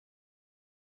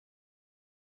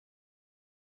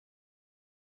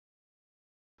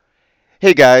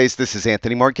Hey guys, this is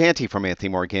Anthony Morganti from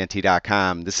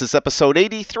AnthonyMorganti.com. This is episode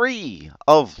 83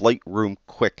 of Lightroom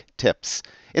Quick Tips.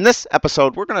 In this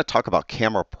episode, we're going to talk about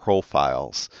camera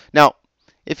profiles. Now,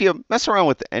 if you mess around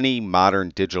with any modern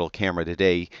digital camera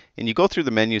today and you go through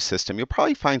the menu system, you'll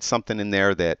probably find something in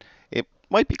there that it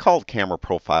might be called camera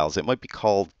profiles. It might be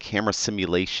called camera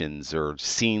simulations or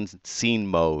scene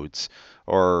modes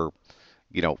or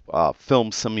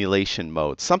film simulation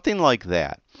mode, something like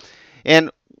that.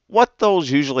 And what those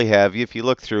usually have, if you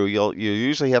look through, you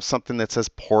usually have something that says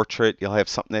portrait, you'll have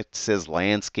something that says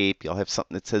landscape, you'll have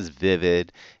something that says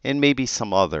vivid, and maybe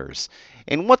some others.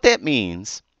 And what that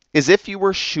means is if you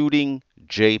were shooting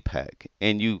JPEG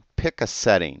and you pick a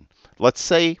setting, let's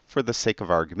say for the sake of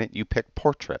argument, you pick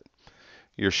portrait.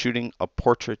 You're shooting a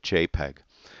portrait JPEG.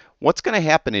 What's going to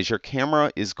happen is your camera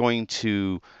is going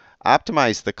to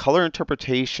optimize the color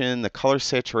interpretation, the color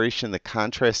saturation, the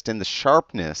contrast, and the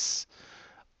sharpness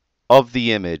of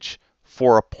the image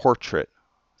for a portrait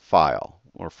file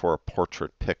or for a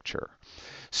portrait picture.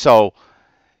 So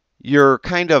you're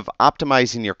kind of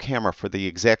optimizing your camera for the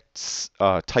exact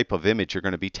type of image you're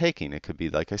going to be taking. It could be,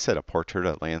 like I said, a portrait,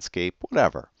 a landscape,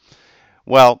 whatever.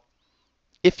 Well,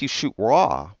 if you shoot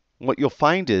RAW, what you'll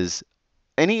find is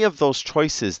any of those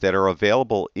choices that are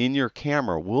available in your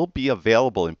camera will be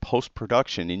available in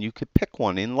post-production, and you could pick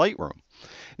one in Lightroom.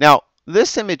 Now,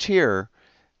 this image here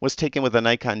was taken with a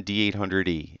Nikon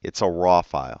D800E. It's a RAW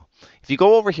file. If you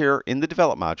go over here in the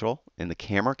Develop module, in the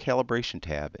Camera Calibration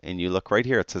tab, and you look right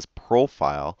here, it says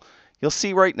Profile, you'll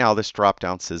see right now this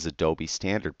drop-down says Adobe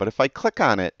Standard. But if I click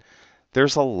on it,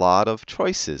 there's a lot of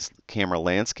choices. Camera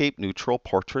Landscape, Neutral,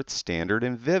 Portrait, Standard,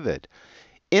 and Vivid.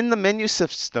 In the menu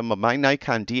system of my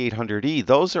Nikon D800E,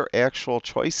 those are actual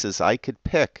choices I could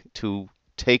pick to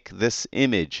take this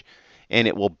image, and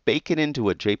it will bake it into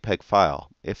a JPEG file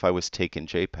if I was taking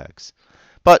JPEGs.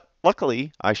 But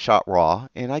luckily, I shot RAW,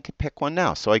 and I could pick one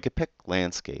now. So I could pick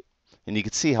landscape. And you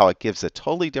can see how it gives a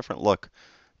totally different look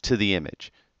to the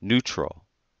image. Neutral,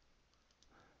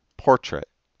 portrait,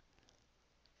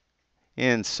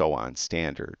 and so on,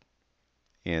 standard,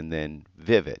 and then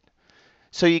vivid.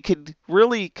 So you could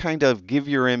really kind of give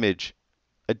your image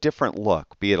a different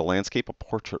look, be it a landscape, a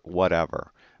portrait,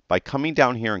 whatever, by coming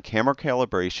down here in camera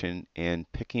calibration and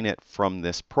picking it from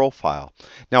this profile.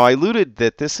 Now, I alluded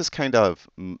that this is kind of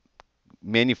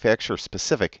manufacturer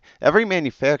specific. Every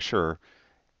manufacturer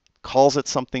calls it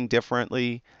something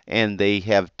differently, and they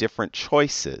have different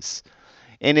choices.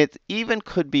 And it even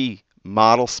could be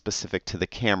model specific to the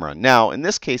camera. Now, in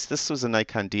this case, this was a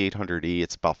Nikon D800E.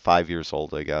 It's about 5 years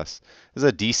old, I guess. This is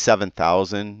a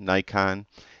D7000 Nikon,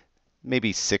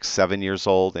 maybe 6, 7 years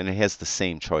old, and it has the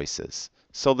same choices.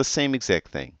 So the same exact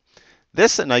thing.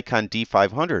 This is a Nikon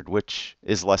D500, which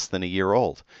is less than a year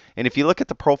old. And if you look at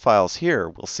the profiles here,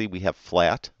 we'll see we have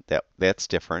flat, that's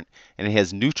different, and it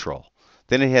has neutral.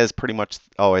 Then it has pretty much,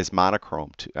 it has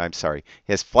monochrome too. I'm sorry,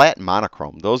 it has flat and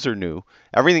monochrome. Those are new.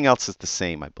 Everything else is the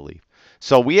same, I believe.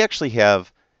 So we actually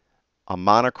have a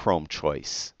monochrome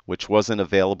choice, which wasn't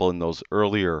available in those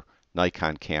earlier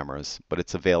Nikon cameras, but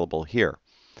it's available here.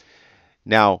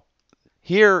 Now,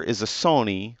 here is a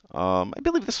Sony, I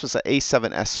believe this was an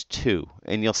A7S II,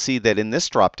 and you'll see that in this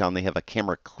drop-down they have a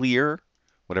camera clear,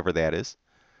 whatever that is,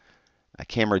 a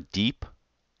camera deep,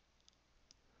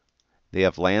 they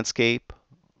have landscape,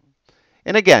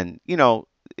 and again,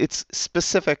 it's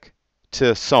specific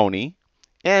to Sony,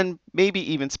 and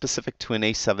maybe even specific to an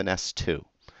A7S II.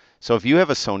 So if you have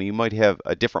a Sony, you might have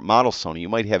a different model Sony, you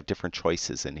might have different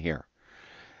choices in here.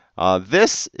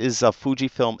 This is a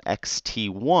Fujifilm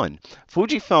X-T1.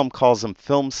 Fujifilm calls them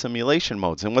film simulation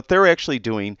modes, and what they're actually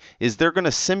doing is they're going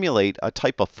to simulate a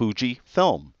type of Fuji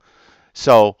film.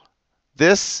 So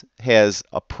this has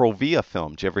a Provia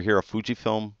film. Did you ever hear of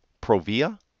Fujifilm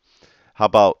Provia? How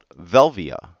about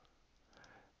Velvia?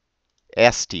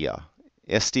 Astia.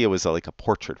 Astia was like a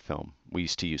portrait film we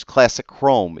used to use. Classic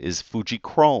Chrome is Fuji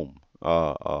Chrome,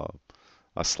 a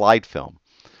slide film.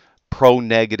 Pro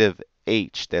Negative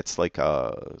H, that's like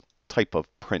a type of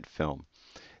print film.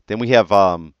 Then we have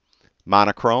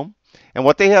monochrome. And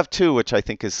what they have too, which I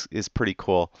think is pretty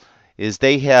cool, is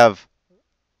they have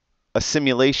a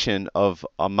simulation of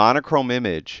a monochrome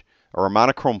image or a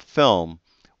monochrome film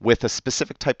with a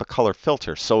specific type of color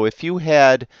filter. So if you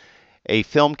had a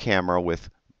film camera with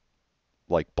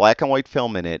like black and white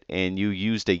film in it and you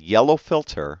used a yellow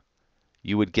filter,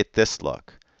 you would get this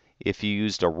look. If you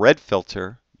used a red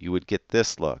filter, you would get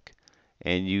this look.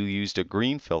 And you used a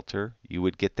green filter, you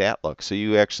would get that look. So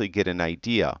you actually get an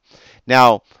idea.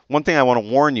 Now, one thing I want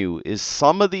to warn you is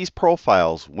some of these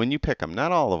profiles, when you pick them,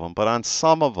 not all of them, but on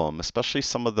some of them, especially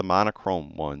some of the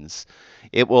monochrome ones,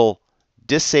 it will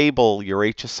disable your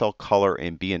HSL color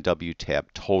and B&W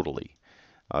tab totally.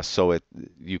 So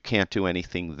you can't do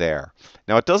anything there.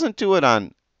 Now it doesn't do it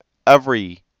on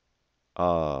every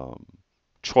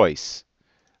choice,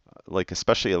 like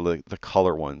especially the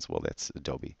color ones. Well, that's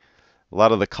Adobe. A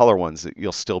lot of the color ones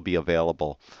you'll still be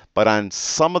available, but on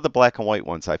some of the black and white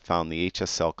ones, I found the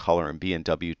HSL color and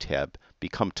B&W tab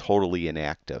become totally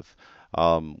inactive.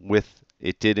 With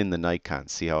it did in the Nikon.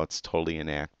 See how it's totally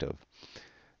inactive.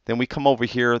 Then we come over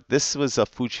here. This was a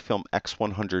Fujifilm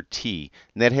X100T,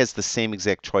 and that has the same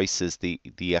exact choices the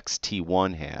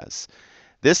X-T1 has.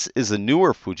 This is a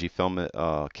newer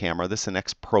Fujifilm camera. This is an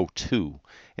X Pro 2,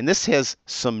 and this has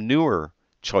some newer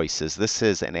choices. This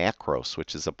is an Acros,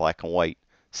 which is a black and white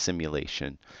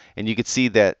simulation, and you can see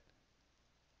that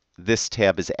this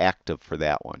tab is active for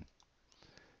that one.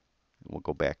 We'll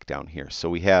go back down here. So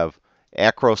we have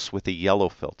Acros with a yellow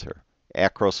filter,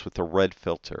 Acros with a red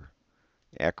filter,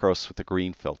 Acros with a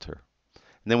green filter.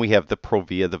 And then we have the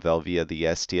Provia, the Velvia, the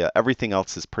Estia. Everything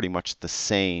else is pretty much the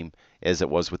same as it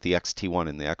was with the X-T1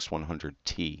 and the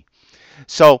X100T.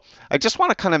 So I just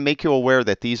want to kind of make you aware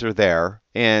that these are there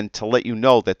and to let you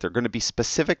know that they're going to be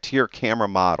specific to your camera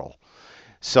model.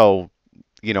 So,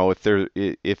 you know,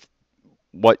 if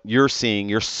what you're seeing,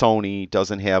 your Sony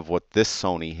doesn't have what this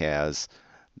Sony has,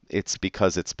 it's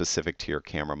because it's specific to your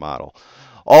camera model.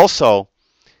 Also,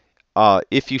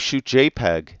 if you shoot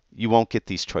JPEG, you won't get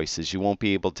these choices. You won't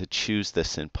be able to choose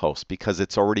this in post because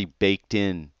it's already baked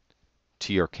in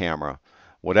to your camera.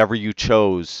 Whatever you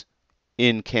chose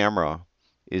in camera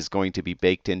is going to be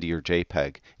baked into your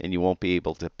JPEG, and you won't be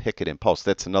able to pick it in post.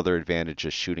 That's another advantage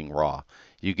of shooting RAW.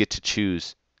 You get to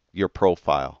choose your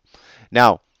profile.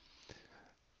 Now,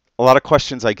 a lot of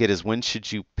questions I get is when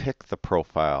should you pick the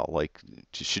profile? Like,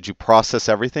 should you process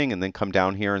everything and then come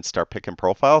down here and start picking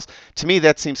profiles? To me,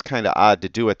 that seems kind of odd to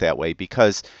do it that way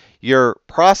because you're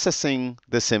processing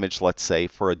this image, let's say,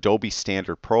 for Adobe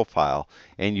standard profile,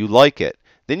 and you like it.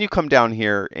 Then you come down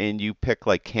here and you pick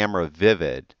like Camera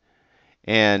Vivid,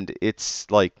 and it's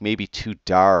like maybe too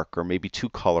dark or maybe too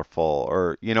colorful,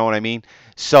 or you know what I mean?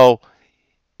 So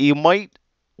you might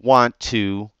want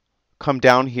to come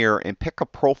down here and pick a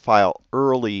profile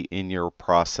early in your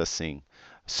processing.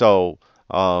 So,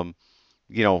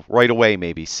 you know, right away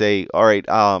maybe say, all right,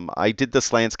 I did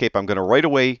this landscape. I'm going to right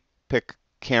away pick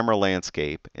camera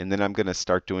landscape, and then I'm going to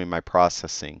start doing my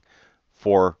processing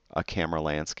for a camera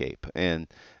landscape. And,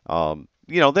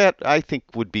 you know, that I think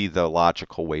would be the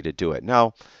logical way to do it.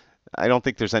 Now, I don't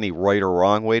think there's any right or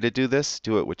wrong way to do this.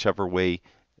 Do it whichever way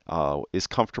is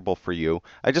comfortable for you.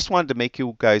 I just wanted to make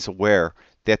you guys aware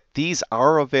that these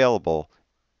are available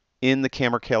in the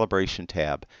camera calibration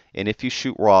tab, and if you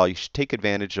shoot RAW, you should take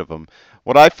advantage of them.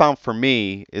 What I found for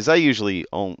me is I usually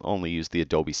only use the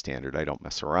Adobe standard. I don't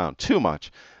mess around too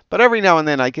much, but every now and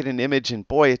then I get an image and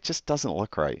boy, it just doesn't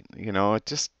look right. You know, it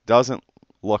just doesn't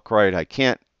look right. I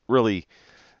can't really,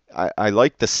 I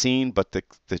like the scene, but the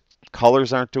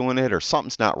colors aren't doing it, or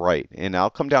something's not right, and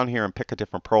I'll come down here and pick a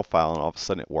different profile, and all of a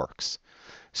sudden it works.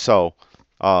 So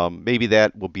maybe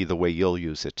that will be the way you'll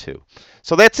use it too.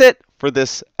 So that's it for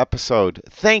this episode.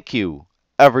 Thank you,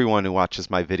 everyone who watches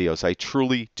my videos. I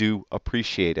truly do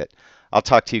appreciate it. I'll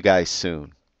talk to you guys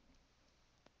soon.